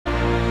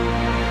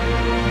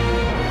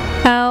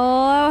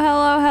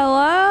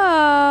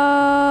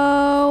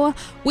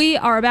we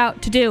are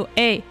about to do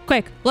a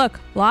quick look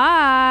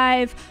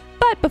live.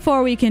 But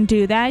before we can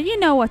do that, you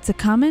know what's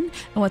a-coming,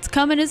 and what's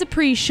coming is a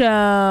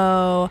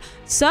pre-show.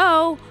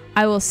 So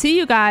I will see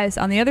you guys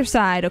on the other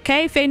side,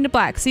 okay? Fade into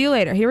black. See you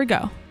later. Here we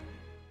go.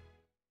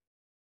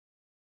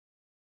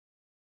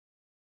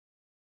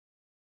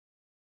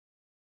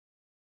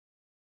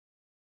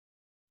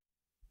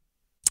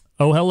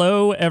 Oh,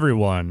 hello,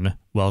 everyone.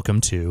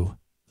 Welcome to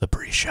the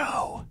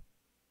pre-show.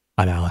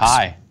 I'm Alex.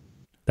 Hi.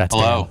 That's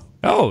hello. Dan.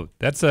 Oh,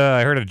 that's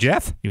I heard of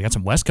Jeff. You got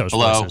some West Coast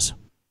Hello. voices.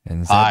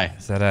 And Hi.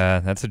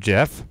 That's a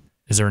Jeff.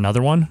 Is there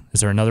another one? Is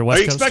there another West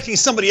Are you Coast? expecting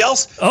somebody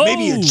else? Oh!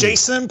 Maybe a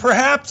Jason,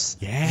 perhaps?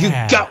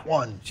 Yeah. You got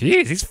one.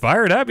 Jeez, he's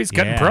fired up. He's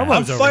cutting Yeah. promos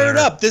I'm over fired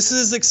there. up. This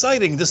is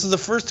exciting. This is the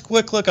first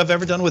quick look I've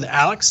ever done with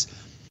Alex,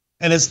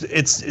 and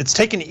it's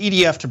taken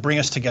EDF to bring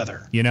us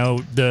together. You know,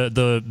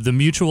 the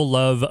mutual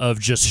love of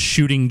just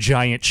shooting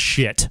giant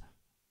shit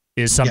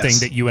is something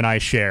Yes. that you and I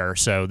share.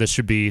 So this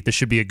should be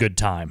a good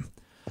time.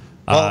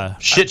 Well,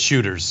 Shit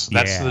Shooters.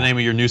 That's Yeah. the name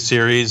of your new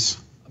series.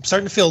 I'm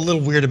starting to feel a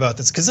little weird about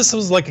this because this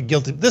was like a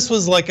guilty. This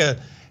was like a,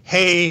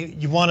 hey,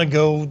 you want to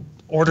go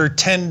order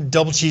 10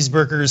 double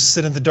cheeseburgers,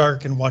 sit in the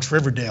dark, and watch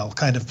Riverdale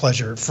kind of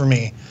pleasure for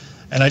me.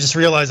 And I just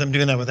realized I'm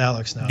doing that with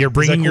Alex now. You're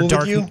bringing Is that your cool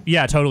dark. with you?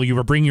 Yeah, totally. You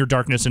were bringing your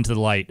darkness into the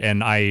light,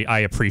 and I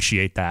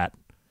appreciate that.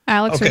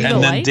 Alex, Okay. are you the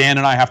And then light? Dan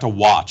and I have to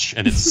watch,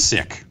 and it's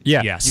sick.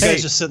 Yeah. Yes. You Hey,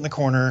 guys just sit in the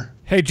corner.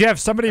 hey, Jeff.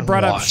 Somebody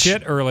brought up watch.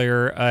 shit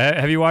earlier.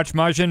 Have you watched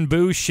Majin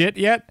Buu shit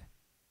yet?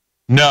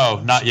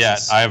 No, not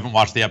yet. I haven't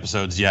watched the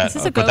episodes yet, Is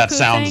this a but that Goku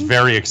sounds thing?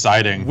 very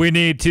exciting. We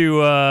need to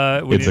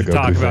It's a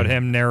talk Goku about thing.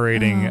 him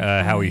narrating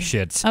how he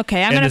shits. Okay,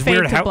 I'm And going to this fade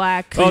weird to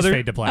black. Please there-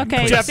 fade to black. Okay,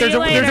 please. Jeff, see you there's a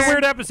later.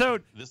 weird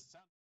episode. This